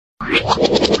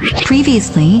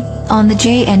Previously on the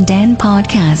Jay and Dan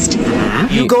podcast.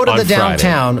 You go to On the Friday.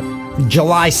 downtown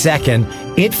July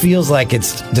 2nd, it feels like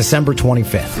it's December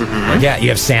 25th. Yeah, you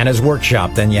have Santa's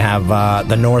Workshop, then you have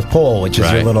the North Pole, which is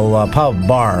your Right. little pub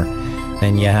bar.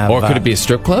 Then you have... Or could it be a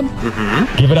strip club?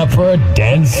 Give it up for a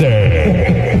dancer.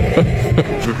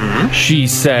 She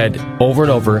said over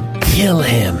and over, kill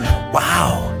him.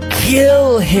 Wow.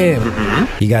 Kill him.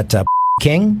 You got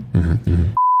King,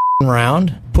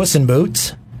 round, Puss in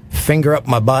Boots, finger up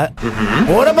my butt.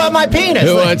 What about my penis?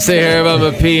 Who wants to hear about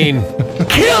my peen?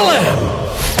 Kill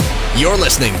him! You're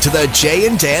listening to the Jay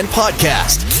and Dan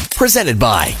podcast, presented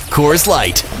by Coors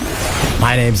Light.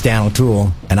 My name's Dan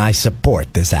O'Toole, and I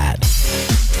support this ad.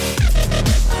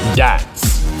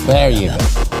 Dance. There you go.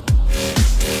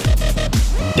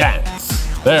 Dance.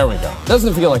 There we go.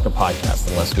 Doesn't feel like a podcast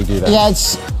unless we do that. Yeah,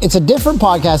 it's a different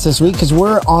podcast this week because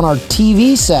we're on our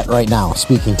TV set right now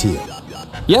speaking to you.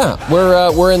 Yeah,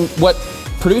 we're in what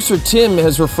producer Tim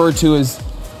has referred to as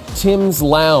Tim's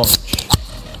Lounge.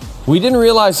 We didn't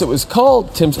realize it was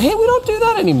called Tim's. Hey, we don't do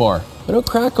that anymore. We don't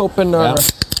crack open our...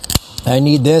 I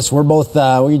need this. We're both,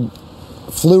 we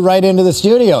flew right into the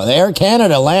studio. The Air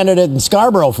Canada landed it in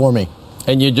Scarborough for me.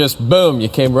 And you just, boom, you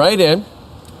came right in.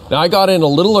 Now, I got in a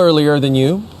little earlier than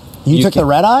you. You took the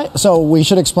red eye? So we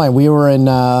should explain. We were in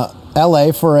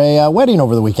L.A. for a wedding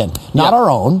over the weekend. Not our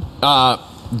own.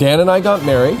 Dan and I got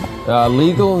married,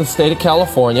 legal in the state of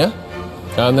California.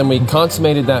 And then we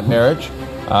consummated that marriage,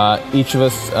 each of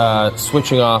us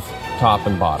switching off top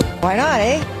and bottom. Why not,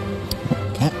 eh?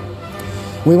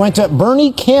 We went to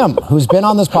Bernie Kim, who's been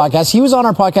on this podcast. He was on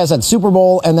our podcast at Super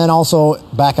Bowl and then also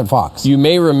back at Fox. You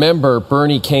may remember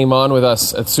Bernie came on with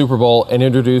us at Super Bowl and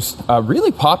introduced a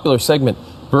really popular segment,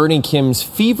 Bernie Kim's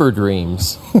Fever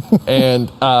Dreams.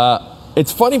 And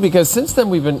it's funny because since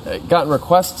then we've gotten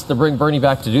requests to bring Bernie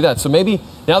back to do that. So maybe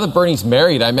now that Bernie's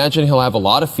married, I imagine he'll have a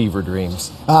lot of fever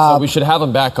dreams. So we should have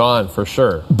him back on for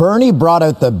sure. Bernie brought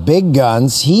out the big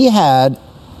guns. He had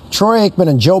Troy Aikman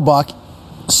and Joe Buck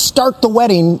start the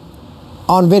wedding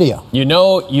on video. You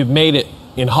know you've made it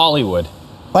in Hollywood.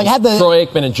 Like had the Troy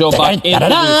Aikman and Joe Buck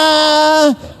introduced.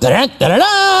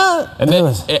 And then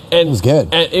it was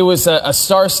good. And it was a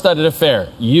star-studded affair.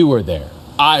 You were there.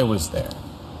 I was there.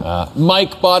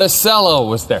 Mike Botticello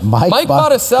was there. Mike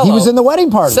Botticello. He was in the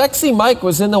wedding party. Sexy Mike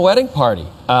was in the wedding party.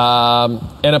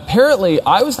 And apparently,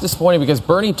 I was disappointed because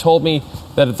Bernie told me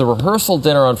that at the rehearsal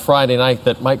dinner on Friday night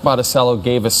that Mike Botticello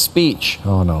gave a speech.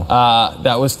 Oh, no.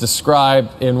 That was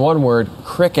described in one word,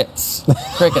 crickets.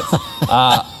 Crickets.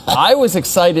 I was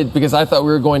excited because I thought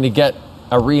we were going to get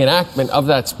a reenactment of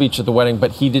that speech at the wedding,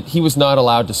 but he was not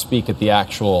allowed to speak at the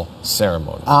actual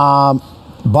ceremony.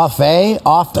 Buffet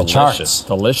off the charts.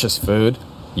 Delicious food,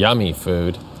 yummy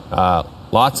food,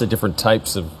 lots of different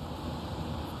types of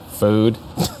food.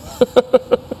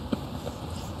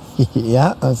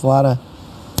 Yeah, there's a lot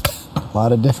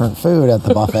of different food at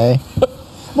the buffet.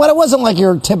 But it wasn't like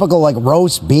your typical like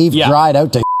roast beef dried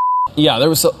out to. Yeah, it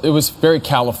was very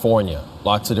California.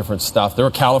 Lots of different stuff. There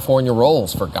were California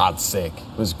rolls, for God's sake.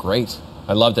 It was great.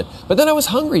 I loved it. But then I was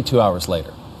hungry 2 hours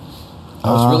later.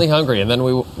 I was really hungry, and then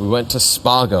we went to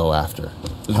Spago after.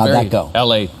 It was How'd a very that go?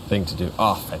 LA thing to do.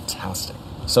 Oh, fantastic.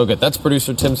 So good. That's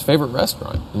producer Tim's favorite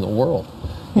restaurant in the world.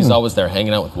 He's always there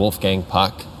hanging out with Wolfgang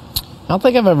Puck. I don't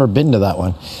think I've ever been to that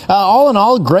one. All in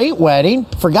all, great wedding.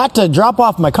 Forgot to drop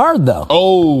off my card, though.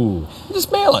 Oh,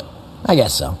 just mail it. I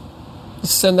guess so.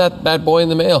 Just send that bad boy in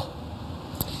the mail.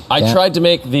 I tried to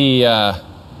make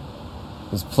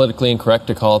it's politically incorrect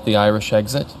to call it the Irish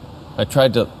exit. I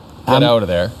tried to get out of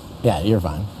there. Yeah, you're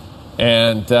fine.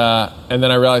 And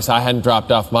then I realized I hadn't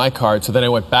dropped off my card, so then I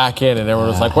went back in, and everyone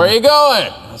was like, "Where are you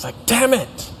going?" I was like, "Damn it!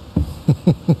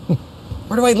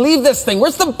 Where do I leave this thing?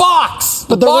 Where's the box?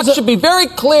 The box should be very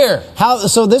clear."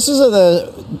 So this is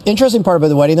the interesting part about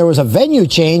the wedding. There was a venue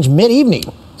change mid-evening.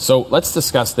 So let's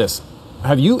discuss this.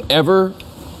 Have you ever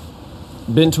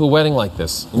been to a wedding like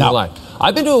this in your life?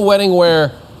 I've been to a wedding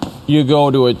where you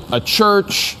go to a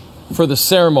church for the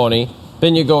ceremony,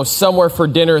 then you go somewhere for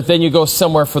dinner, then you go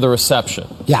somewhere for the reception.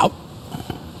 Yeah.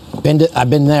 I've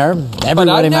been there. But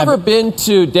I've never been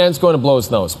to, Dan's going to blow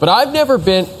his nose, but I've never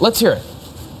been, let's hear it.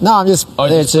 No, I'm just,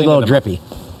 it's a little drippy.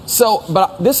 So,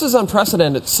 but this is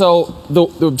unprecedented. So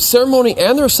the ceremony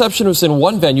and the reception was in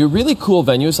one venue, really cool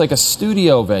venue. It's like a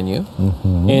studio venue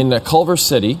in Culver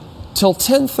City till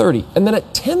 10:30. And then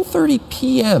at 10:30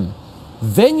 p.m.,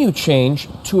 venue change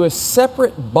to a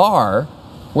separate bar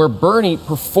where Bernie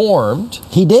performed.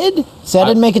 He did? So I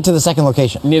didn't make it to the second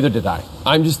location. Neither did I.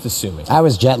 I'm just assuming. I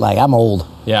was jet lagged. I'm old.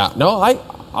 Yeah. No, I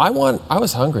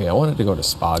was hungry. I wanted to go to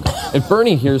Spago. If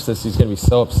Bernie hears this, he's going to be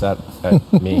so upset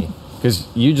at me. because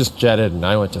you just jetted and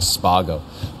I went to Spago.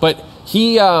 But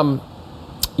he,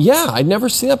 I'd never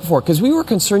seen that before because we were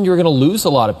concerned you were going to lose a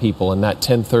lot of people in that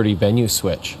 10:30 venue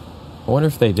switch. I wonder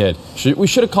if they did. We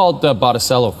should have called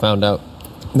Botticello, found out.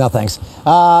 No, thanks.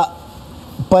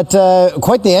 But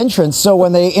quite the entrance. So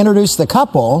when they introduced the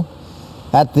couple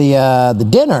at the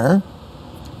dinner,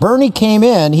 Bernie came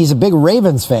in. He's a big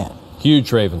Ravens fan.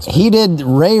 Huge Ravens fan. He did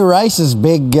Ray Rice's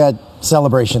big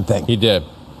celebration thing. He did.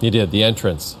 The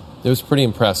entrance. It was pretty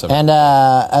impressive. And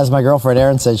as my girlfriend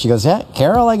Erin said, she goes, yeah,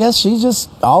 Carol, I guess she's just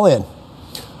all in.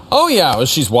 Oh, yeah. Well,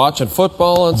 she's watching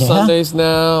football on Sundays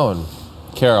now. And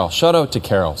Carol, shout out to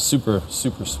Carol. Super,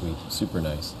 super sweet. Super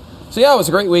nice. So, yeah, it was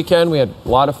a great weekend. We had a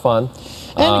lot of fun.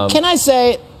 And can I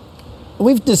say,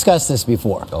 we've discussed this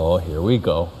before. Oh, here we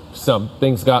go. Some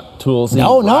things got tools.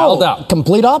 No.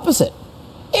 Complete opposite.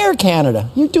 Air Canada,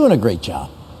 you're doing a great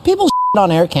job. People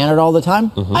on Air Canada all the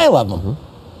time. Mm-hmm. I love them.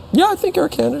 Mm-hmm. Yeah, I think Air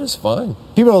Canada's fine.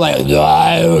 People are like,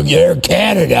 Air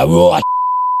Canada.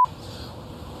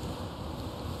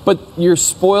 But you're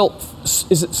spoiled.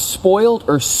 Is it spoiled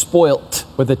or spoilt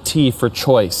with a T for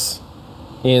choice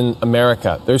in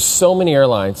America? There's so many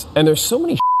airlines, and there's so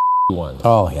many ones.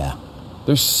 Oh, yeah.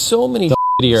 There's so many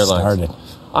airlines.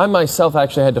 I myself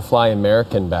actually had to fly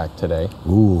American back today.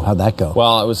 Ooh, how'd that go?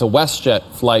 Well, it was a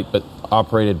WestJet flight, but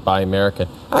operated by American.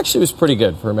 Actually, it was pretty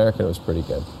good. For American, it was pretty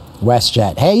good.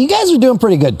 WestJet. Hey, you guys are doing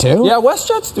pretty good, too. Yeah,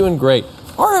 WestJet's doing great.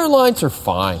 Our airlines are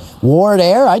fine. Ward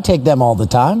Air, I take them all the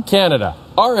time. Canada.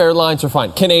 Our airlines are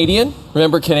fine. Canadian.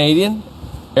 Remember Canadian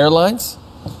Airlines?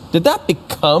 Did that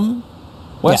become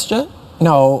WestJet? Yeah.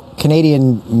 No,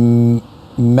 Canadian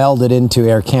melded into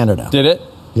Air Canada. Did it?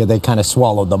 Yeah, they kind of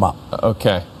swallowed them up.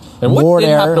 Okay. And what did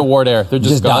happen to Ward Air? They're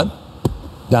just gone?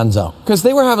 Donezo. Because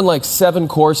they were having like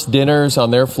 7-course dinners on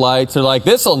their flights. They're like,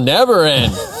 this'll never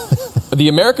end. The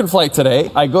American flight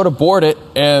today, I go to board it,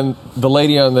 and the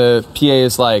lady on the PA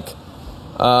is like,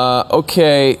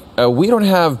 okay, we don't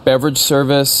have beverage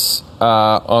service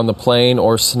on the plane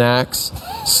or snacks,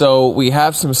 so we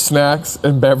have some snacks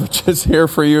and beverages here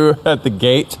for you at the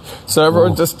gate. So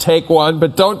everyone just take one,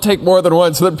 but don't take more than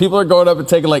one, so that people are going up and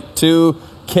taking like 2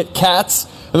 Kit Kats.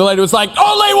 And the lady was like,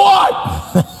 only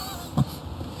one!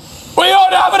 We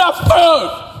don't have enough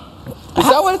food! Is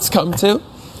that what it's come to?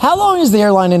 How long has the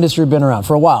airline industry been around?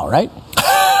 For a while, right?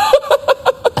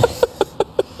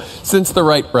 Since the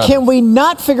Wright brothers. Can we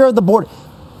not figure out the board?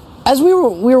 As we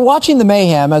were watching the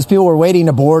mayhem, as people were waiting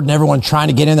to board and everyone trying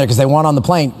to get in there because they want on the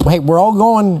plane. Hey, we're all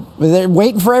going. They're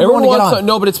waiting for everyone to get on.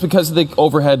 No, but it's because of the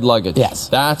overhead luggage. Yes,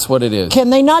 that's what it is.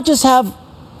 Can they not just have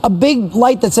a big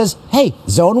light that says, "Hey,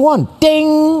 Zone 1,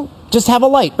 ding"? Just have a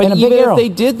light and a big arrow. But even if they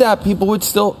did that, people would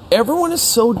still... Everyone is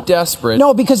so desperate...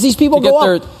 No, because these people go up...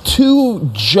 to get their 2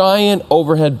 giant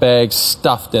overhead bags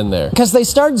stuffed in there. Because they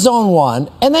start Zone 1,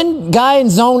 and then guy in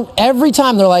Zone... Every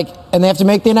time they're like... And they have to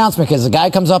make the announcement, because the guy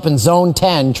comes up in Zone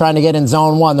 10 trying to get in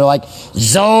Zone 1. They're like,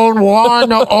 Zone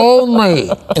 1 only.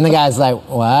 And the guy's like,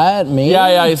 what? Me?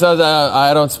 Yeah, he says,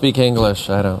 I don't speak English.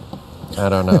 I don't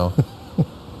know.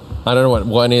 I don't know what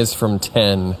 1 is from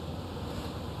 10.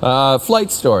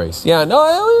 Flight stories. Yeah, no,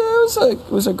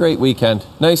 it was a great weekend.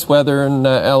 Nice weather in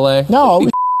L.A. No,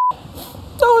 it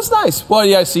was nice. Well,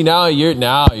 yeah. See, now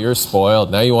you're spoiled.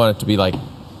 Now you want it to be like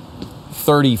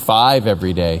 35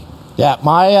 every day. Yeah,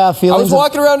 my feelings. I was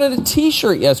walking around in a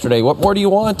T-shirt yesterday. What more do you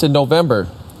want in November?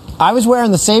 I was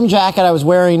wearing the same jacket I was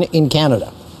wearing in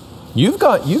Canada.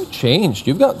 You've changed.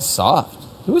 You've gotten soft.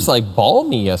 It was like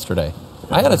balmy yesterday.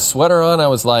 I had a sweater on. I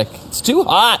was like, it's too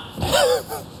hot.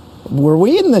 Were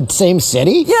we in the same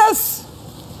city? Yes.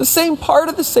 The same part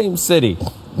of the same city.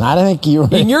 I don't think you were.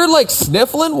 And you're like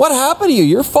sniffling? What happened to you?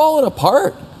 You're falling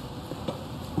apart.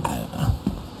 I don't know.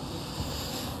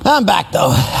 I'm back, though.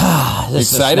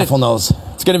 This excited? Sniffle nose.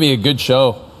 It's going to be a good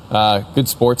show. Good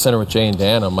Sports Center with Jay and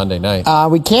Dan on Monday night.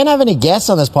 We can't have any guests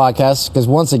on this podcast because,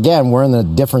 once again, we're in a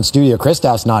different studio.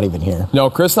 Christoph's not even here. No,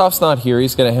 Christoph's not here.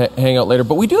 He's going to hang out later.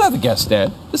 But we do have a guest,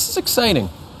 Dan. This is exciting.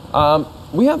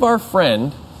 We have our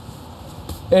friend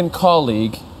and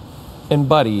colleague and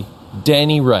buddy,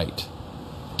 Danny Wright.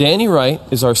 Danny Wright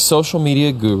is our social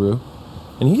media guru,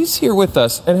 and he's here with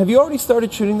us. And have you already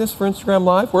started shooting this for Instagram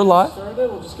Live? We're live?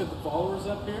 We'll just get the followers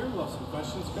up here. We'll have some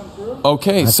questions come through.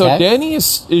 Okay, so Danny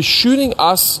is shooting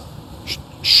us,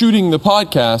 shooting the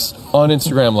podcast on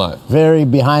Instagram Live. Very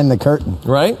behind the curtain.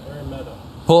 Right? Very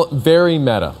meta. Very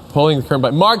meta. Pulling the curtain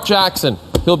back. Mark Jackson,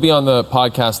 he'll be on the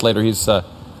podcast later. He's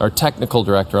our technical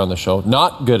director on the show.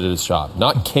 Not good at his job.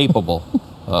 Not capable.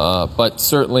 But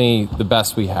certainly the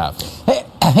best we have.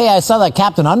 Hey, I saw that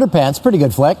Captain Underpants. Pretty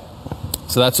good flick.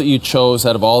 So that's what you chose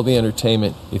out of all the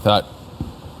entertainment. You thought,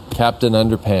 Captain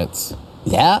Underpants.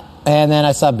 Yeah. And then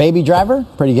I saw Baby Driver.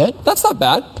 Pretty good. That's not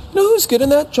bad. You know who's good in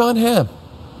that? John Hamm.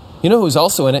 You know who's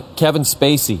also in it? Kevin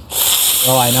Spacey.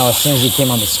 Oh, I know. As soon as he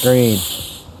came on the screen,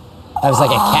 I was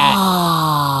like a cat.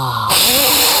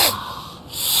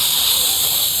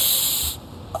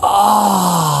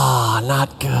 Ah,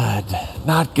 not good.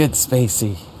 Not good,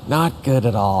 Spacey. Not good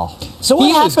at all. So what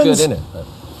he happens? was good in it.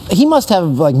 He must have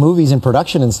like movies in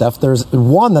production and stuff. There's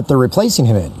one that they're replacing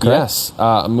him in. Correct? Yes,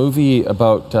 a movie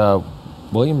about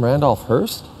William Randolph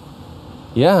Hearst.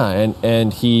 Yeah,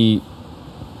 and he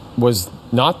was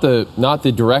not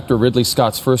the director Ridley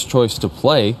Scott's first choice to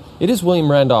play. It is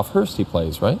William Randolph Hearst he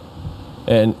plays, right?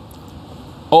 And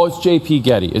it's J.P.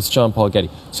 Getty. It's John Paul Getty.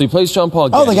 So he plays John Paul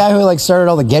Getty. Oh, the guy who like started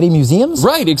all the Getty museums?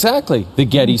 Right, exactly. The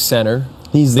Getty Center.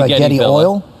 He's the like Getty Villa.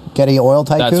 Oil? Getty Oil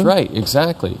tycoon? That's right,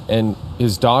 exactly. And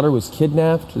his daughter was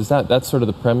kidnapped. That's sort of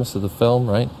the premise of the film,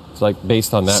 right? It's like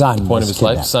based on that Son point of was his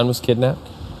life. kidnapped. Son was kidnapped.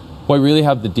 Boy, we really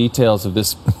have the details of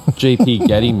this J.P.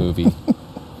 Getty movie.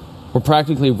 We're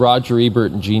practically Roger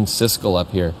Ebert and Gene Siskel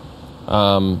up here.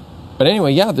 But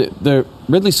anyway, yeah, the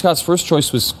Ridley Scott's first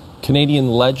choice was Canadian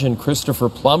legend Christopher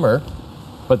Plummer,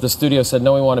 but the studio said,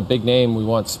 no, we want a big name, we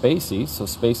want Spacey, so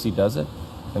Spacey does it,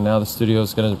 and now the studio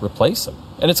is going to replace him.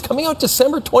 And it's coming out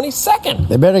December 22nd.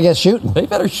 They better get shooting. They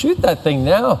better shoot that thing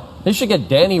now. They should get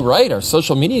Danny Wright, our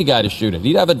social media guy, to shoot it.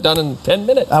 He'd have it done in 10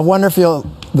 minutes. I wonder if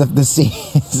the scene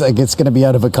is like it's going to be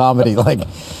out of a comedy. Like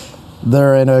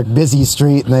they're in a busy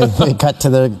street and they cut to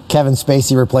the Kevin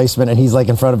Spacey replacement and he's like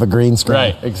in front of a green screen.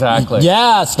 Right, exactly.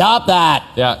 Yeah, stop that.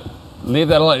 Yeah, leave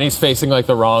that alone. And he's facing like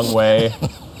the wrong way.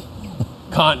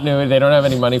 Continuity. They don't have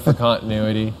any money for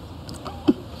continuity.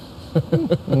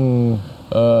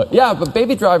 Yeah, but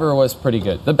Baby Driver was pretty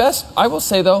good. The best, I will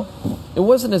say though, it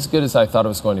wasn't as good as I thought it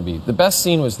was going to be. The best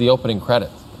scene was the opening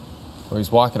credits, where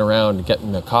he's walking around and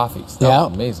getting the coffees. That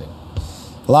was amazing.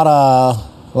 A lot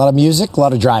of music, a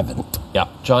lot of driving. Yeah,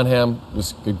 John Hamm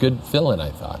was a good villain,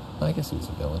 I thought. I guess he was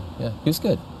a villain. Yeah, he was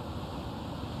good.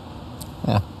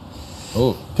 Yeah.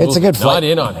 Ooh, It's a good not flight.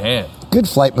 in on Hamm. Good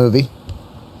flight movie.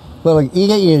 Well, you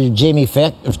get your Jamie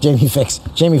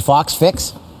Foxx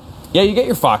fix. Yeah, you get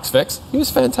your Fox fix. He was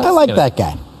fantastic. I like in that it.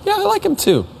 guy. Yeah, I like him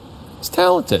too. He's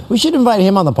talented. We should invite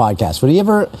him on the podcast. Would he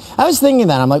ever? I was thinking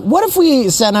that. I'm like, what if we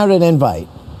sent out an invite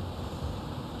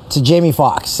to Jamie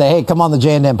Foxx? Say, hey, come on the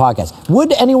Jay and Dan podcast.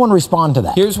 Would anyone respond to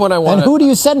that? Here's what I want. And who do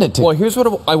you send it to? Well, here's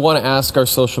what I want to ask our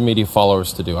social media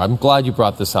followers to do. I'm glad you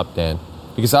brought this up, Dan,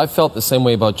 because I've felt the same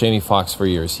way about Jamie Foxx for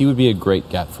years. He would be a great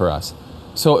get for us.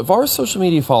 So if our social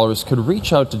media followers could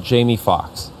reach out to Jamie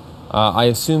Foxx, I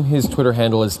assume his Twitter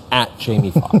handle is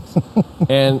 @JamieFoxx,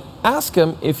 and ask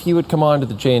him if he would come on to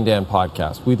the Jay and Dan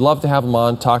podcast. We'd love to have him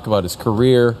on, talk about his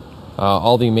career,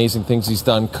 all the amazing things he's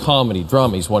done, comedy,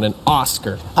 drama. He's won an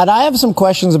Oscar. And I have some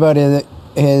questions about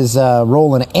his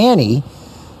role in Annie.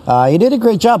 He did a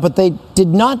great job, but they did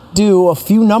not do a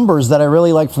few numbers that I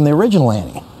really liked from the original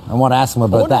Annie. I want to ask him I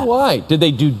about wonder that. why. Did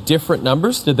they do different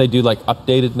numbers? Did they do like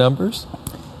updated numbers?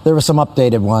 There were some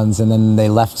updated ones, and then they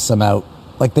left some out.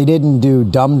 Like they didn't do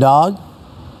Dumb Dog.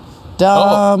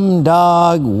 Dumb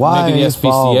Dog, why Maybe the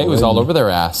SPCA was all following? over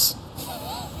their ass.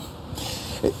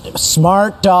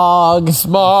 Smart Dog.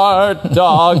 Smart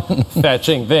dog,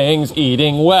 fetching things,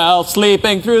 eating well,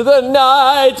 sleeping through the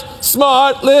night.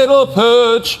 Smart little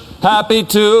pooch, happy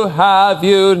to have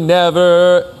you.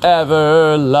 Never,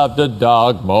 ever loved a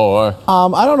dog more.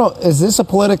 I don't know. Is this a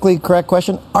politically correct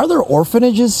question? Are there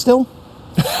orphanages still?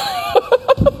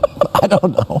 I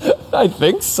don't know. I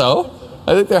think so.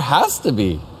 I think there has to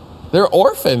be. They're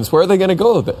orphans. Where are they going to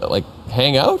go? Like,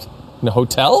 hang out? In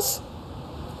hotels?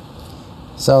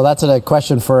 So that's a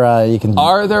question for you can.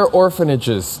 Are there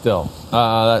orphanages still?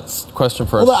 That's a question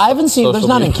for us. Well, I haven't seen. There's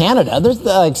not in Canada. There's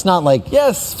it's not like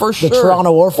Yes, for sure.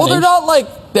 Toronto orphanage. Well, they're not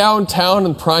like downtown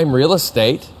and prime real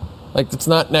estate. Like it's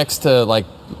not next to like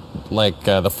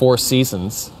the Four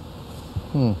Seasons.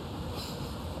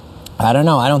 I don't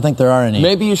know. I don't think there are any.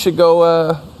 Maybe you should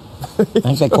go. I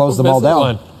think they closed them all visit down.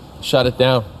 one. Shut it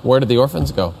down. Where did the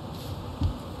orphans go?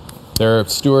 They're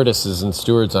stewardesses and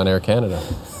stewards on Air Canada.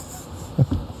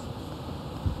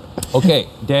 Okay,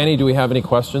 Danny, do we have any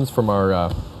questions from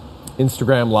our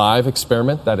Instagram Live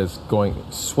experiment that is going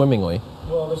swimmingly?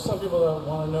 Well, there's some people that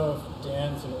want to know if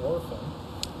Dan's an orphan.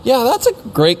 Yeah, that's a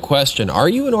great question. Are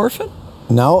you an orphan?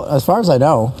 No, as far as I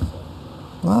know.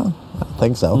 Well, I don't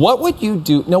think so. What would you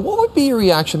do? Now, what would be your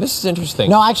reaction? This is interesting.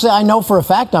 No, actually, I know for a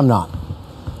fact I'm not.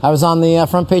 I was on the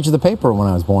front page of the paper when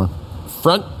I was born.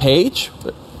 Front page?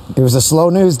 It was a slow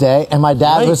news day, and my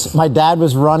dad Right.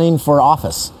 was running for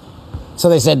office. So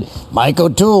they said, Mike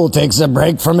O'Toole takes a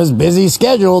break from his busy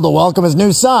schedule to welcome his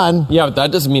new son. Yeah, but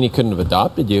that doesn't mean he couldn't have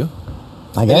adopted you.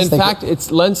 I guess And in fact,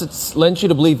 it lends you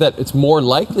to believe that it's more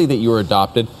likely that you were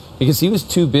adopted because he was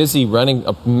too busy running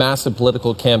a massive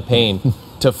political campaign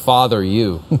to father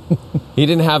you. He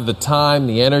didn't have the time,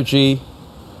 the energy.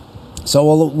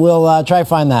 So we'll try to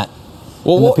find that.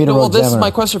 Well, Peterborough well, this is Examiner.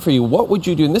 my question for you. What would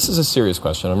you do? And this is a serious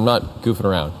question. I'm not goofing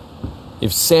around.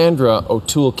 If Sandra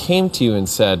O'Toole came to you and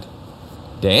said,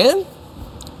 Dan,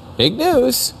 big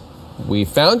news. We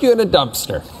found you in a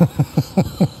dumpster.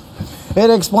 It'd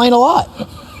explain a lot.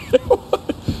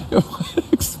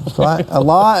 A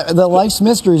lot. The life's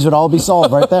mysteries would all be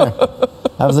solved right there.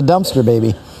 That was a dumpster,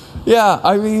 baby. Yeah,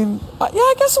 I mean,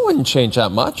 I guess it wouldn't change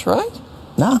that much, right?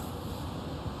 No.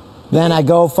 Then I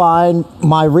go find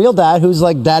my real dad, who's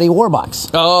like Daddy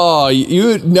Warbucks. Oh,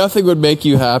 nothing would make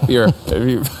you happier.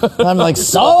 I'm like,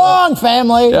 so long,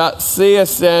 family. Yeah, see ya,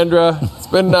 Sandra. It's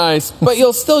been nice. But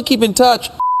you'll still keep in touch.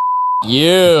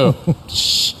 You.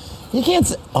 You can't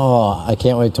say, oh, I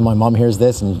can't wait till my mom hears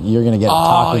this and you're going to get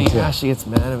talking to her. She gets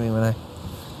mad at me when I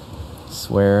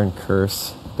swear and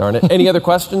curse. Darn it. Any other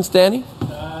questions, Danny?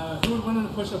 Who would win in a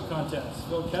push-up contest?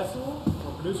 Phil Kessel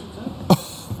or producer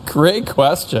Tim? Great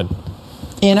question.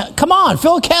 Come on,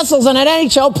 Phil Kessel's an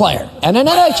NHL player.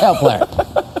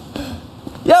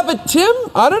 Yeah, but Tim,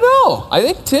 I don't know. I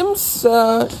think Tim's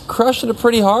crushing it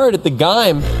pretty hard at the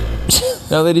Gime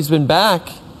now that he's been back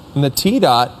in the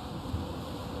T-Dot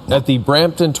at the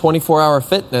Brampton 24-Hour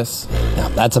Fitness. No,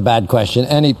 that's a bad question.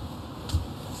 Any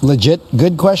legit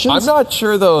good questions? I'm not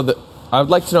sure, though, that I would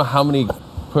like to know how many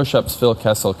push-ups Phil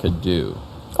Kessel could do.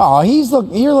 Oh,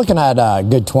 you're looking at a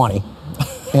good 20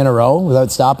 in a row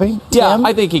without stopping. Yeah, Tim,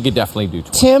 I think he could definitely do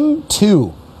 20. Tim,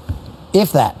 2,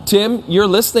 if that. Tim, you're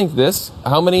listening to this.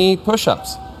 How many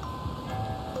push-ups?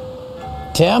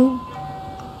 Tim.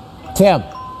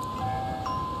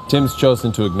 Tim's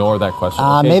chosen to ignore that question.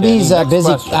 Maybe Danny, he's next busy.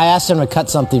 question. I asked him to cut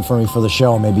something for me for the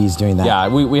show. Maybe he's doing that. Yeah,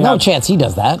 we no have... chance he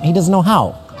does that. He doesn't know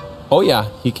how. Oh, yeah,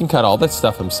 he can cut all that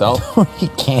stuff himself. He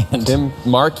can't. Tim,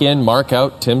 mark in, mark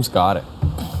out. Tim's got it.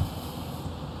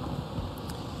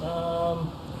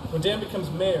 When Dan becomes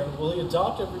mayor, will he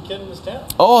adopt every kid in his town?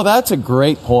 Oh, that's a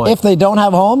great point. If they don't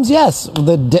have homes, yes,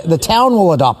 the town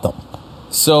will adopt them.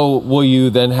 So will you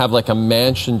then have like a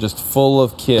mansion just full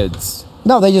of kids?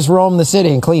 No, they just roam the city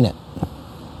and clean it.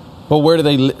 But where do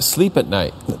they sleep at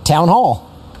night? Town hall.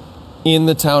 In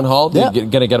the town hall? Yeah. You're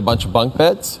going to get a bunch of bunk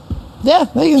beds? Yeah,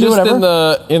 they can do Just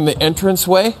whatever. in the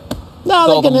entranceway? No,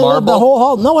 all they can the do marble? the whole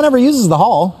hall. No one ever uses the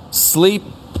hall. Sleep.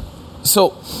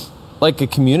 So, like a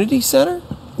community center?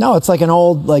 No, it's like an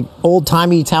old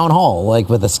timey town hall, like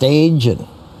with a stage, and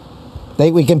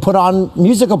we can put on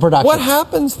musical productions. What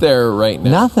happens there right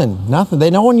now? Nothing.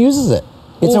 No one uses it.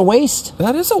 It's a waste.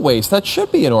 That is a waste. That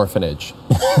should be an orphanage.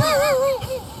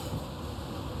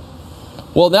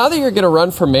 Well, now that you're going to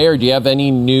run for mayor, do you have any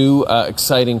new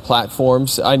exciting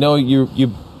platforms? I know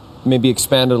you maybe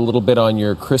expanded a little bit on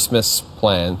your Christmas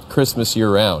plan, Christmas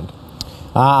year-round.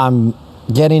 I'm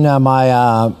getting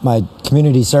my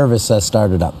community service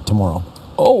started up tomorrow.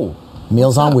 Oh.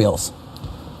 Meals on Wheels.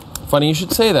 Funny you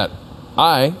should say that.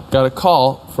 I got a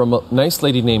call from a nice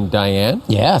lady named Diane.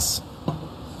 Yes.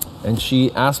 And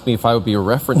she asked me if I would be a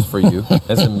reference for you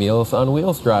as a Meals on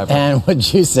Wheels driver. And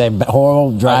what'd you say?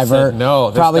 Horrible driver. I said, no.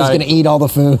 This Probably is guy going to eat all the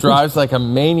food. Drives like a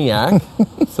maniac,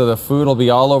 so the food will be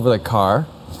all over the car.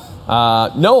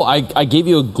 No, I gave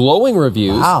you a glowing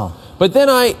reviews. Wow. But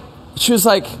then she was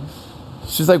like,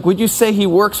 would you say he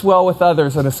works well with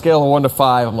others on a scale of 1 to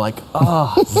 5? I'm like,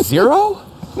 0?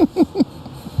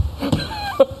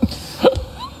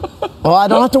 Well, I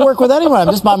don't have to work with anyone. I'm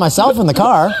just by myself in the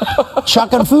car,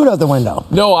 chucking food out the window.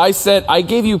 No, I said I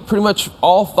gave you pretty much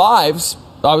all 5s.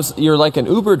 You're like an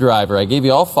Uber driver. I gave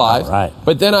you all 5s. All right.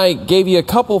 But then I gave you a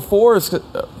couple 4s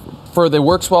for the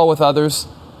works well with others.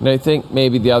 And I think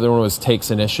maybe the other one was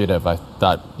takes initiative. I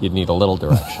thought you'd need a little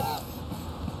direction.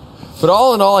 But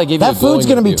all in all, I gave you a That food's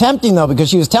going to be review. tempting though, because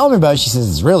she was telling me about it. She says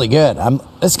it's really good. I'm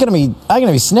going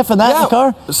to be sniffing that in the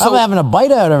car. I'm having a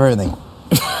bite out of everything.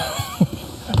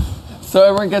 So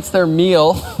everyone gets their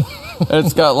meal, and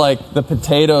it's got like the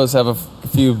potatoes have a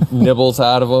few nibbles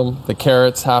out of them. The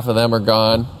carrots, half of them are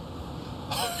gone.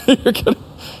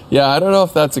 Yeah, I don't know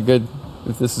if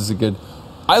this is a good.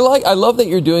 I love that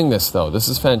you're doing this though. This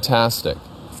is fantastic,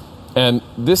 and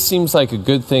this seems like a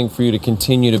good thing for you to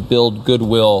continue to build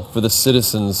goodwill for the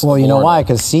citizens. Well, you know Florida. why?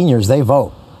 Because seniors, they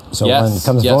vote. So when it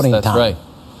comes voting that's time. right.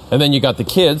 And then you got the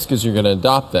kids because you're going to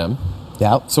adopt them.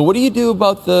 Yeah. So what do you do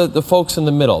about the folks in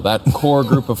the middle, that core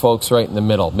group of folks right in the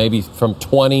middle, maybe from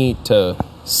 20 to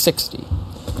 60?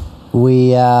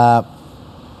 We,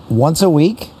 once a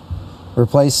week,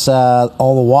 replace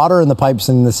all the water in the pipes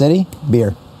in the city,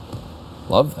 beer.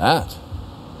 Love that.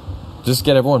 Just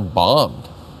get everyone bombed.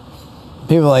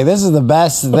 People are like, this is the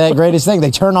best, the greatest thing.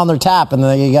 They turn on their tap and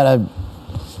then you got a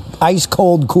ice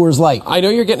cold Coors Light. I know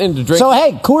you're getting into drinking. So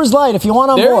hey, Coors Light, if you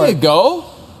want on board. There you go.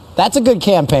 That's a good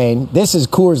campaign. This is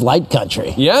Coors Light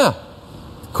country. Yeah.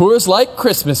 Coors Light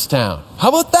Christmas Town. How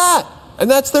about that? And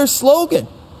that's their slogan.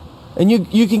 And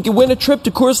you can win a trip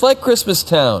to Coors Light Christmas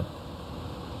Town.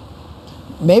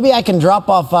 Maybe I can drop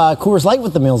off Coors Light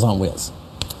with the Meals on Wheels.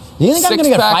 Do you think I'm going to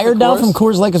get Six-pack fired of now Coors? from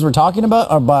Coors Light because we're talking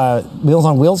about, or by Meals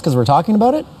on Wheels because we're talking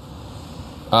about it?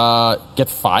 Get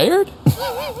fired?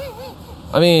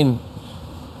 I mean,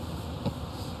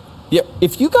 yeah,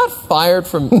 if you got fired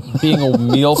from being a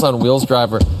Meals on Wheels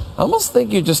driver, I almost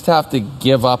think you just have to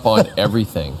give up on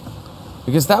everything.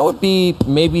 Because that would be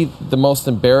maybe the most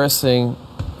embarrassing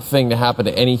thing to happen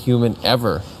to any human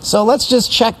ever. So let's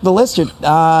just check the list here.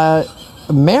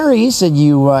 Mary said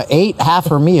you ate half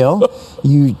her meal.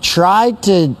 You tried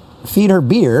to feed her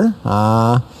beer.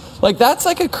 Like, that's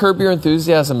like a Curb Your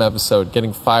Enthusiasm episode,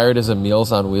 getting fired as a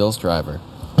Meals on Wheels driver.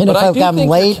 And But I if do I'm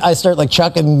think late, I start like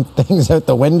chucking things out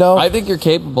the window. I think you're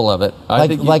capable of it. I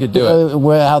think you like could do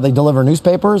it. how they deliver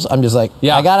newspapers. I'm just like,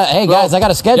 Yeah. hey guys, I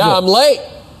got a schedule. Yeah, I'm late.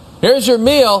 Here's your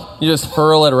meal. You just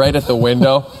hurl it right at the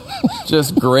window.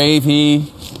 Just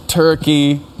gravy,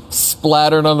 turkey,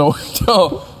 splattered on the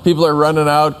window. People are running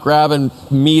out, grabbing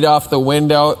meat off the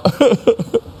window.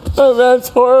 Oh, that's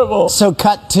horrible. So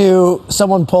cut to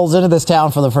someone pulls into this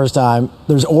town for the first time.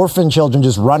 There's orphan children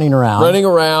just running around. Cleaning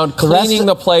rest-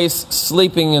 the place,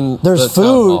 sleeping in There's the town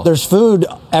food. hall. There's food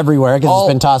everywhere because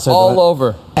it's been tossed out all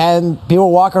over. And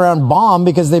people walk around bombed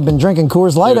because they've been drinking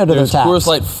Coors Light out of their There's taps. Coors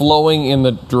Light flowing in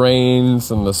the drains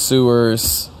and the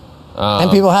sewers. And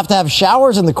people have to have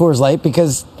showers in the Coors Light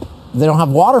because they don't have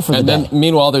water for the And day. then,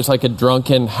 meanwhile, there's like a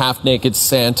drunken, half-naked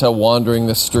Santa wandering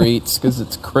the streets because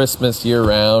it's Christmas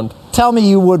year-round. Tell me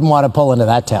you wouldn't want to pull into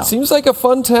that town. Seems like a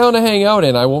fun town to hang out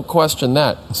in. I won't question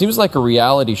that. Seems like a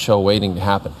reality show waiting to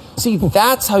happen. See,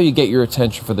 that's how you get your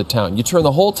attention for the town. You turn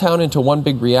the whole town into one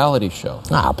big reality show.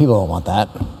 People don't want that.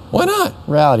 Why not?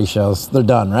 Reality shows, they're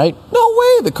done, right? No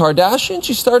way. The Kardashians,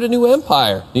 you start a new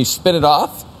empire. You spin it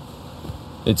off.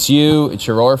 It's you. It's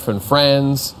your orphan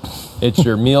friends. It's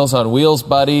your Meals on Wheels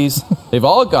buddies. They've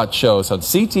all got shows on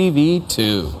CTV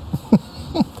too.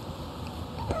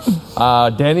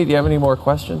 Danny, do you have any more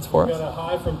questions for We us? got a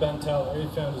hi from Ben Teller. He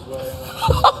found his way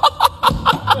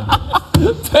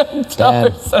Ben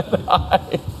Teller said hi.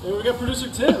 Hey, we got producer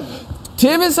Tim.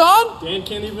 Tim is on? Dan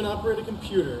can't even operate a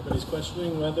computer, but he's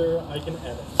questioning whether I can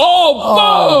edit.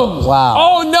 Oh, boom! wow.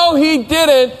 Oh, no, he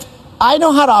didn't. I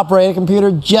know how to operate a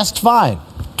computer just fine.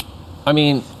 I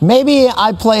mean, Maybe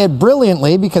I play it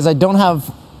brilliantly because I don't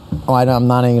have... I'm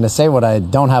not even going to say what I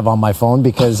don't have on my phone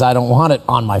because I don't want it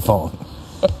on my phone.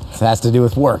 It has to do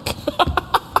with work.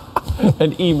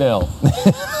 an email.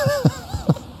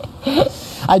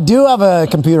 I do have a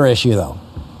computer issue, though.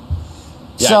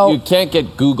 Yeah, So- you can't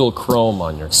get Google Chrome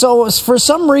on your... So for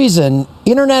some reason,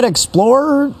 Internet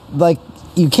Explorer, like,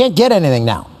 you can't get anything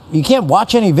now. You can't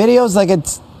watch any videos. Like,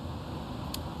 it's...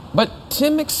 But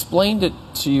Tim explained it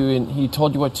to you and he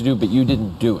told you what to do, but you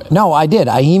didn't do it. No, I did.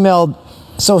 I emailed...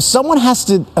 So someone has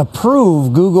to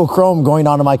approve Google Chrome going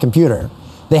onto my computer.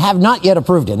 They have not yet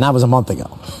approved it, and that was a month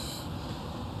ago.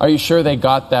 Are you sure they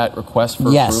got that request for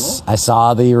Yes, approval? I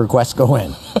saw the request go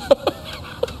in.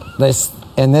 This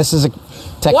is a Why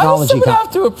does technology someone company.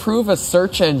 have to approve a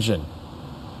search engine?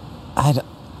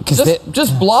 Because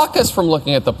Just block us from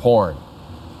looking at the porn.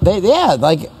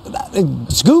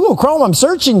 it's Google Chrome. I'm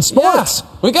searching sports. Yeah,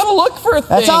 we got to look for things.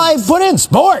 That's all I put in,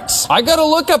 sports. I got to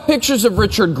look up pictures of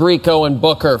Richard Grieco and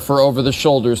Booker for Over the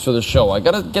Shoulders for the show. I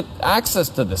got to get access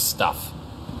to this stuff.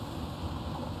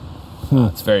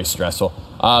 It's very stressful.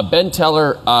 Ben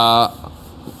Teller,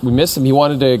 we miss him. He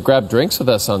wanted to grab drinks with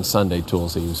us on Sunday,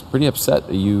 Tools. He was pretty upset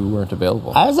that you weren't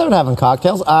available. I was out having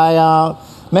cocktails. I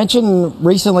mentioned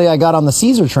recently I got on the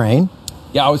Caesar train.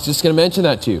 Yeah, I was just going to mention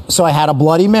that to you. So I had a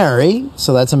Bloody Mary,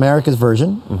 so that's America's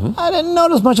version. Mm-hmm. I didn't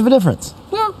notice much of a difference.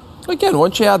 Well, again,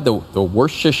 once you add the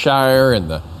Worcestershire and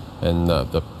the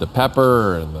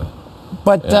pepper and the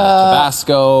But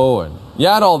Tabasco and you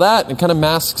add all that, and it kind of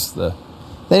masks the...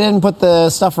 they didn't put the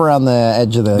stuff around the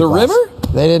edge of the glass.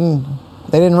 rimmer? They didn't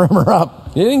rim her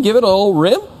up. You didn't give it a little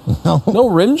rim? No. No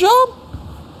rim job?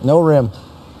 No rim.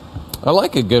 I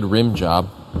like a good rim job.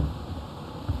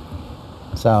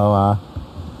 So,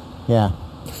 yeah.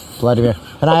 Bloody Mary.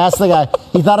 And I asked the guy,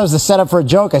 he thought it was a setup for a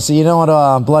joke. I said, you know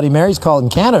what Bloody Mary's called in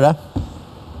Canada?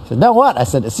 He said, no, what? I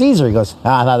said, Caesar. He goes,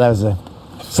 I thought that was a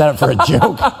setup for a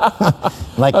joke.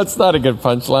 Like, That's not a good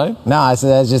punchline. no, I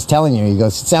said, I was just telling you. He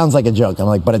goes, it sounds like a joke. I'm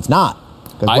like, but it's not.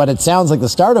 But it sounds like the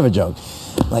start of a joke.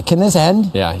 Like, can this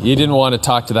end? Yeah, you didn't want to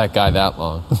talk to that guy that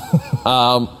long.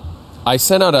 I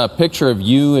sent out a picture of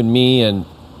you and me and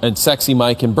Sexy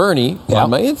Mike and Bernie Yeah. on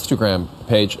my Instagram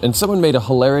page, and someone made a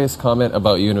hilarious comment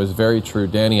about you, and it was very true.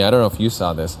 Danny, I don't know if you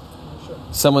saw this.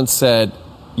 Someone said,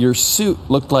 your suit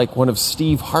looked like one of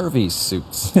Steve Harvey's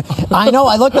suits. I know.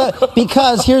 I looked at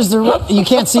because you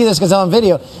can't see this because I'm on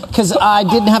video because I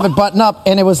didn't have it buttoned up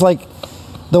and it was like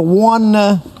the one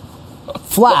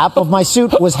flap of my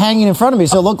suit was hanging in front of me,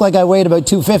 so it looked like I weighed about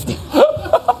 250.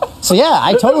 So yeah,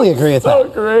 I totally agree with that. So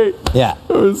great. Yeah,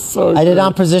 It was so I did great.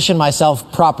 not position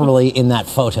myself properly in that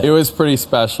photo. It was pretty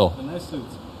special. Nice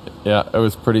suits. Yeah, it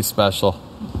was pretty special.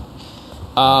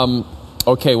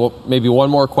 Okay, well, maybe one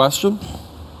more question,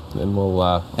 and we'll.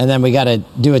 And then we got to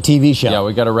do a TV show. Yeah,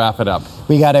 we got to wrap it up.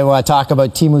 We got to talk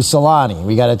about Timu Solani.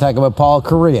 We got to talk about Paul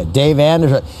Correa, Dave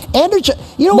Anderson.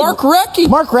 You know, Mark Recchi.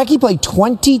 Mark Recchi played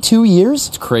 22 years.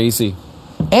 It's crazy.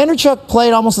 Anderchuk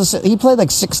played he played like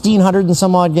 1,600 and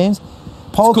some odd games.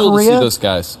 Paul It's cool Correa, to see those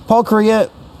guys. Paul Correa,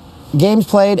 games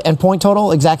played and point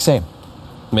total exact same.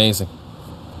 Amazing.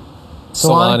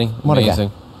 Solani, what a guy.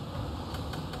 amazing.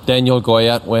 Daniel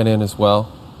Goyat went in as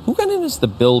well. Who went in as the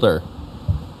builder?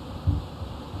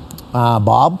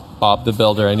 Bob. Bob the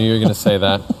Builder. I knew you were going to say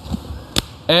that.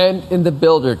 And in the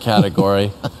builder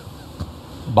category,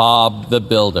 Bob the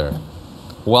Builder.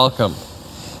 Welcome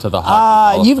to the Hockey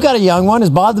Hall of You've Fame. got a young one. Is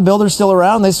Bob the Builder still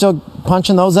around? They still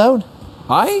punching those out?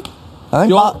 I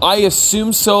think Bob, I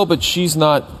assume so, but she's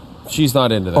not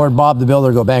into that. or Bob the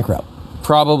Builder go bankrupt?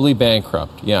 Probably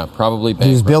bankrupt. Yeah, probably He was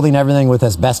bankrupt. building everything with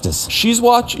asbestos. She's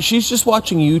just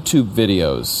watching YouTube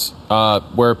videos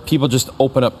where people just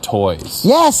open up toys.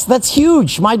 Yes, that's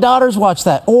huge. My daughters watch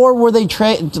that. Or where they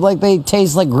they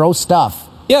taste like gross stuff.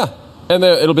 Yeah, and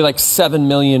it'll be like 7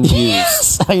 million views.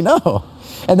 Yes, I know.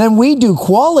 And then we do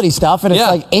quality stuff, and it's Yeah.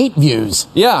 like 8 views.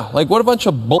 Yeah, like what a bunch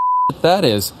of bullshit that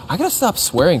is. I gotta stop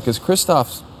swearing because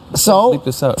Christoph's So, bleep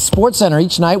this out. Sports Center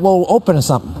each night will open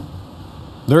something.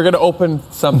 They're gonna open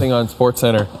something on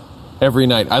SportsCenter every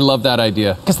night. I love that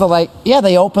idea. Because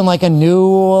they open like a new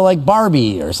like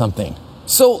Barbie or something.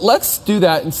 So let's do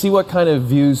that and see what kind of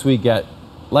views we get.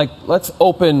 Like, let's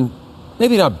open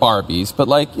maybe not Barbies, but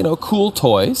like, cool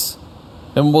toys,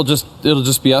 and it'll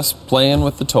just be us playing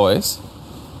with the toys.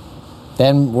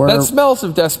 Then That smells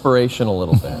of desperation a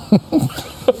little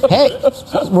bit. hey,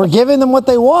 we're giving them what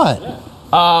they want.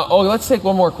 Let's take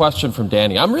one more question from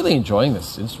Danny. I'm really enjoying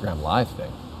this Instagram Live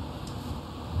thing.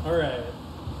 All right.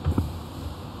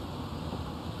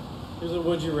 Here's a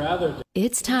would you rather.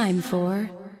 It's time for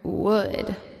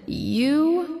Would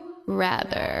You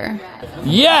Rather?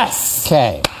 Yes!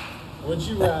 Okay. Would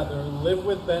you rather live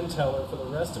with Ben Teller for the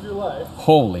rest of your life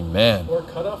Holy man. or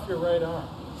cut off your right arm?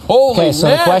 Holy Okay, so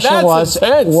man, the question that's was,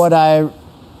 intense. would I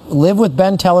live with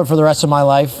Ben Teller for the rest of my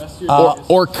life?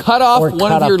 Or cut off Or one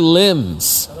cut of off- your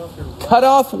limbs. Cut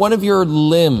off one of your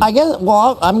limbs. I guess,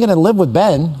 well, I'm going to live with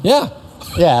Ben. Yeah.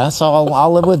 Yeah, so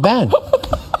I'll live with Ben.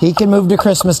 He can move to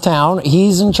Christmas Town.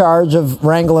 He's in charge of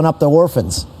wrangling up the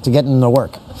orphans to get them to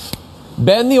work.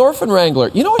 Ben the Orphan Wrangler.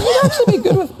 You know what? He'd actually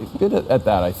be good at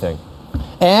that, I think.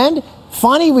 And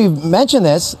funny, we've mentioned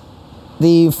this.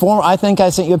 I think I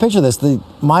sent you a picture of this. The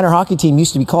minor hockey team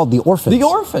used to be called the Orphans. The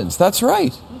Orphans, that's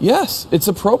right. Yes, it's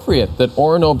appropriate that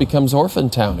Orono becomes Orphan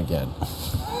Town again.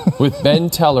 With Ben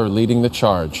Teller leading the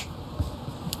charge.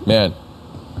 Man,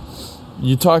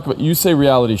 you say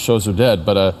reality shows are dead,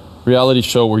 but a reality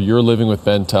show where you're living with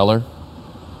Ben Teller,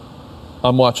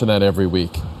 I'm watching that every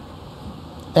week.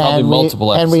 Probably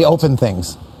multiple and we episodes. open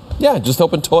things. Yeah, just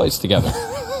open toys together.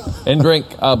 And drink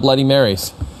Bloody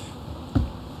Marys.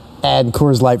 And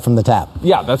Coors Light from the tap.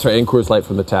 Yeah, that's right, and Coors Light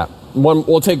from the tap.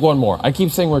 We'll take one more. I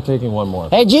keep saying we're taking one more.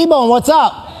 Hey, G-Bone, what's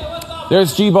up?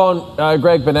 There's G-Bone,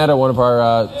 Greg Bonetta, one of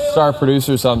our star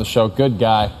producers on the show. Good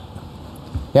guy.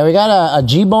 Yeah, we got a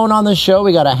G-Bone on the show.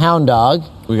 We got a Hound Dog.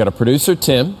 We got a producer,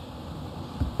 Tim.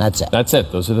 That's it. That's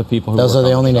it. Those are the people who Those work are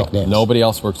the on only show. nicknames. Nobody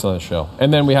else works on the show.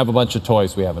 And then we have a bunch of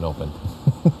toys we haven't opened.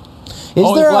 Is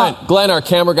and there Glenn, our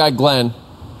camera guy, Glenn.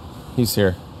 He's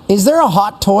here. is there a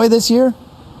hot toy this year?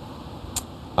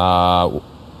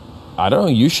 I don't know.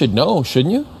 You should know,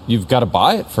 shouldn't you? You've got to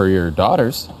buy it for your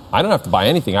daughters. I don't have to buy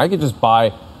anything. I could just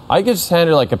hand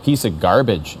her like a piece of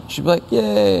garbage. She'd be like,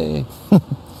 yay.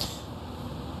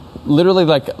 Literally,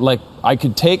 like I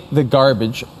could take the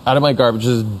garbage out of my garbage,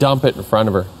 just dump it in front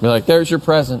of her. Be like, there's your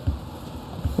present.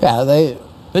 Yeah,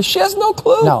 But she has no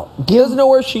clue. No. She doesn't know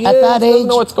where she at is. that age, Doesn't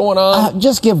know what's going on.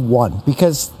 Just give one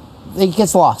because it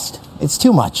gets lost. It's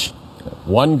too much.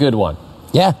 One good one.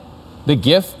 Yeah. The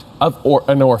gift of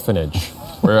an orphanage,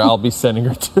 where I'll be sending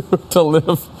her to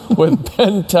live with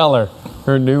Ben Teller,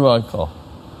 her new uncle.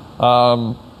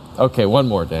 Okay, one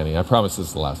more, Danny. I promise this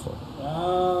is the last one.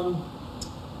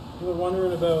 You were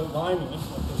wondering about Limey at the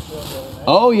show the other night.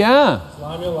 Oh, yeah. Is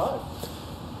Limey alive?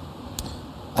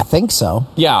 I think so.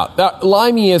 Yeah,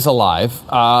 Limey is alive.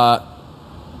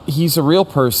 He's a real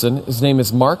person. His name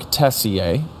is Mark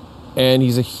Tessier, and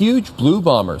he's a huge Blue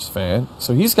Bombers fan.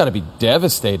 So he's got to be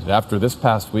devastated after this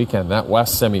past weekend, that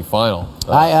West semifinal.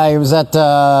 I was at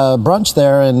brunch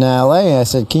there in L.A. I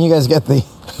said, can you guys get the...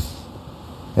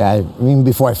 Yeah, even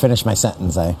before I finished my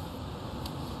sentence, I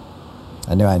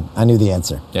knew the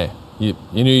answer. Yeah, you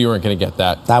knew you weren't going to get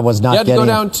that. That was not You had to getting...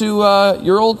 go down to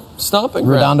your old stomping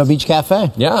ground. Redondo Beach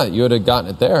Cafe. Yeah, you would have gotten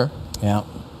it there. Yeah.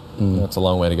 That's a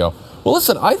long way to go. Well,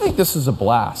 listen, I think this is a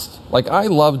blast. Like, I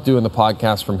love doing the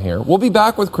podcast from here. We'll be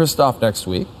back with Christoph next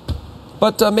week.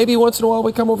 But maybe once in a while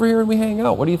we come over here and we hang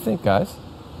out. What do you think, guys?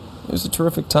 It was a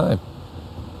terrific time.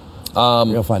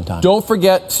 Real fun time. Don't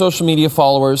forget, social media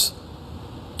followers,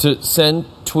 to send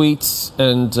tweets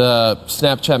and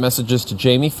Snapchat messages to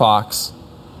Jamie Foxx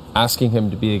asking him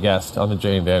to be a guest on the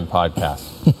Jay and Dan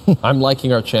podcast. I'm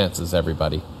liking our chances,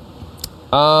 everybody.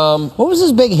 What was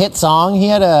his big hit song? He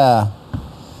had a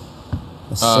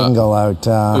single out.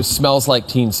 It Smells Like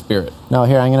Teen Spirit. No,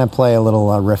 here, I'm going to play a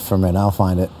little riff from it. I'll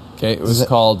find it. Okay, it was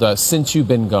called Since You've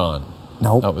Been Gone.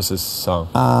 Nope. That was his song.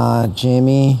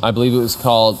 Jamie I believe it was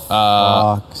called...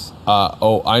 Fox.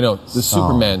 I know. The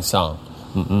Superman song.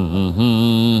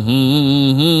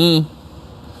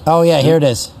 Oh, yeah, here it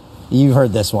is. You've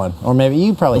heard this one. Or maybe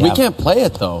you probably We have. can't play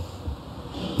it, though.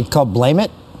 It's called Blame It?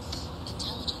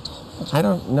 I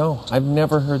don't know. I've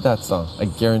never heard that song. I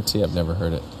guarantee I've never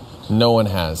heard it. No one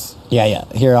has. Yeah.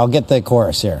 Here, I'll get the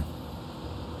chorus here.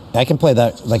 I can play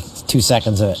that, like, 2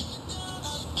 seconds of it.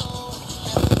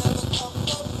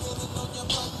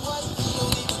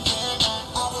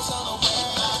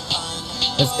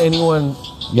 Has anyone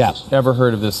ever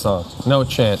heard of this song? No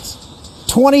chance.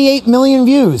 28 million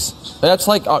views. That's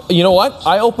like, you know what?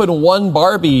 I opened one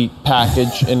Barbie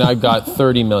package and I've got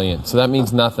 30 million. So that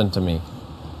means nothing to me.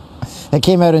 It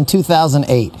came out in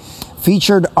 2008.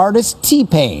 Featured artist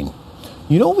T-Pain.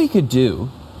 You know what we could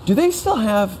do? Do they still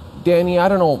have, Danny, I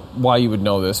don't know why you would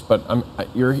know this, but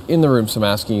you're in the room, so I'm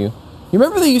asking you. You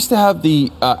remember they used to have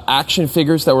the action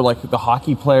figures that were like the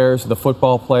hockey players, the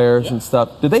football players and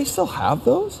stuff? Do they still have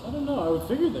those? I don't know. I would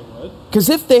figure they would. Because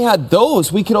if they had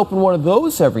those, we could open one of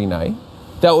those every night.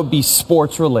 That would be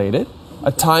sports related,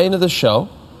 a tie into the show,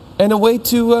 and a way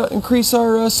to increase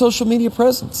our social media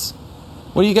presence.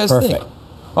 What do you guys think?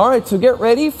 All right, so get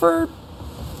ready for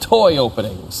toy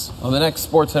openings on the next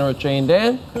Sports Center with Jay and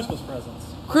Dan.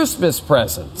 Christmas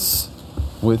presents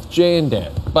with Jay and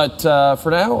Dan. But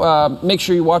for now, make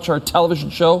sure you watch our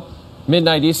television show,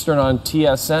 midnight Eastern on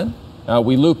TSN.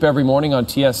 We loop every morning on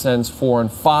TSN's 4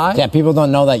 and 5. Yeah, people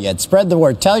don't know that yet. Spread the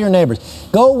word. Tell your neighbors.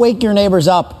 Go wake your neighbors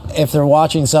up if they're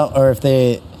watching some, or if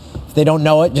they don't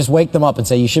know it. Just wake them up and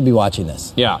say you should be watching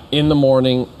this. Yeah, in the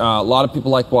morning. A lot of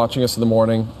people like watching us in the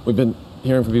morning. We've been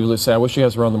hearing from people who say, "I wish you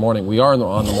guys were on the morning." We are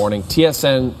on the morning.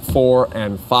 TSN 4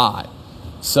 and 5.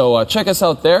 So check us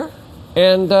out there,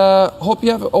 and hope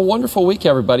you have a wonderful week,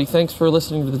 everybody. Thanks for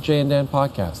listening to the Jay and Dan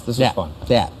podcast. This was fun.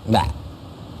 Yeah.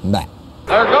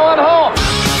 They're going home.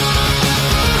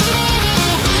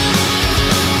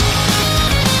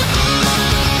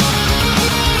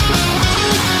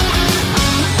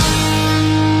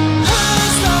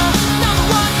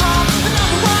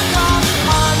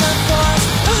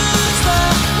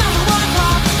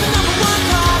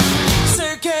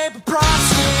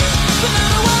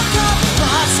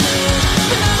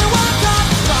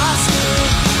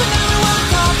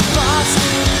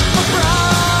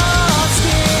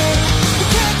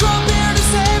 Can't grow beer to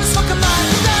say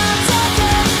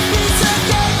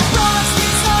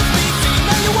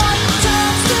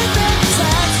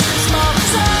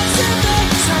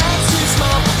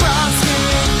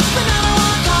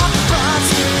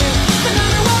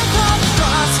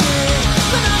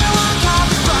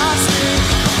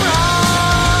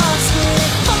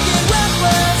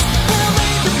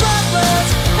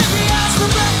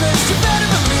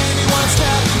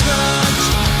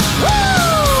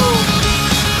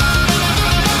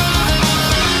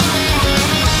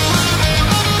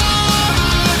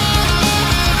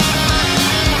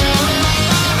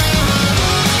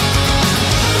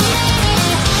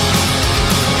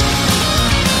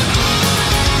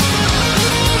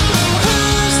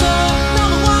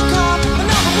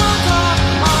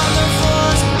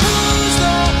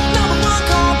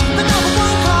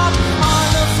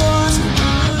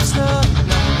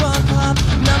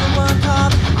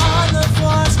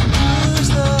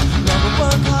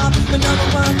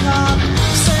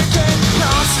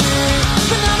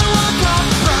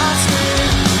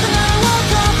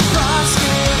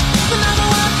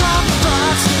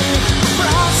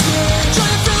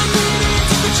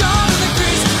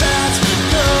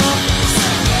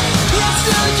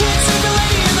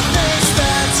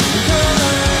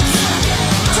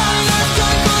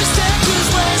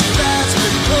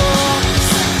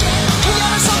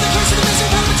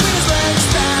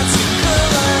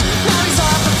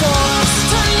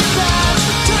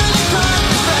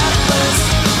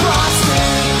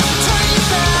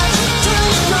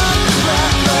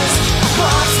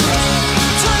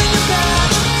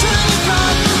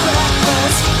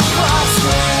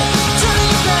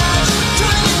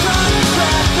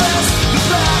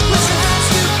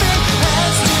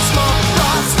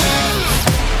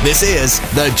This is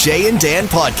the Jay and Dan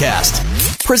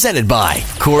Podcast, presented by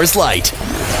Coors Light.